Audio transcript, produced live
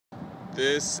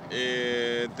This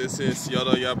is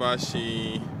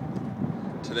Yodoyabashi.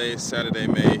 Today is Saturday,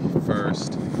 May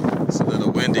 1st. It's a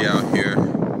little windy out here.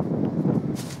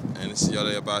 And it's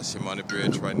Yodoyabashi. I'm on the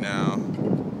bridge right now.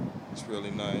 It's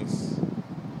really nice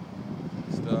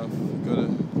stuff. Go to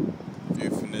view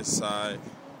from this side.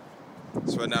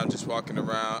 So right now I'm just walking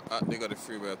around. They go to the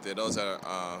freeway up there. Those are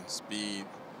speed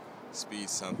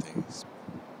something.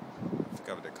 I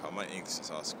forgot what they're called. My English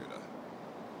is all screwed up.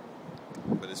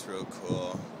 But it's real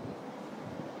cool.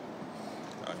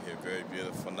 Out here, very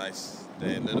beautiful, nice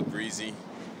day, a little breezy.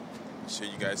 I'm sure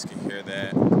you guys can hear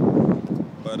that.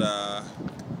 But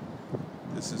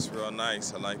this is real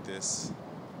nice. I like this.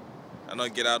 I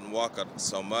don't get out and walk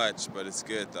so much, but it's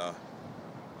good though.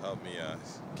 Help me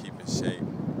keep in shape,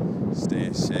 stay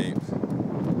in shape,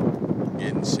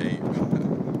 get in shape.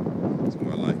 It's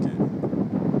more like it.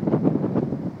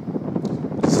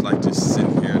 Just like just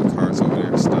sitting here, the car's over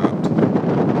there stopped.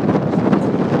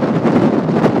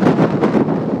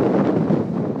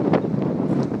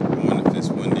 I wonder if it's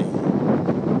windy.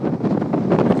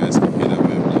 You guys can hear that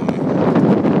wind blowing.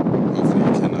 Hopefully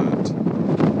you cannot.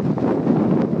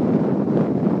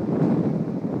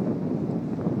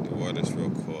 The water's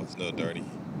real cool. It's a little dirty,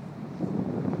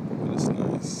 but it's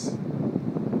nice.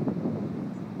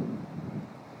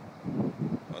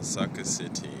 Osaka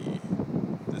City.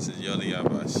 This is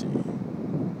Yodoyabashi.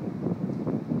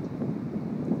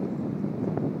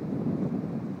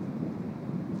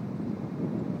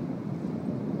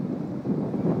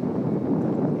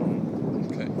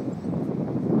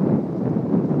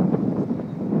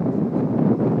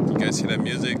 You guys hear that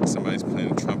music? Somebody's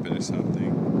playing a trumpet or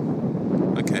something.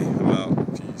 Okay, I'm out.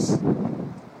 Peace.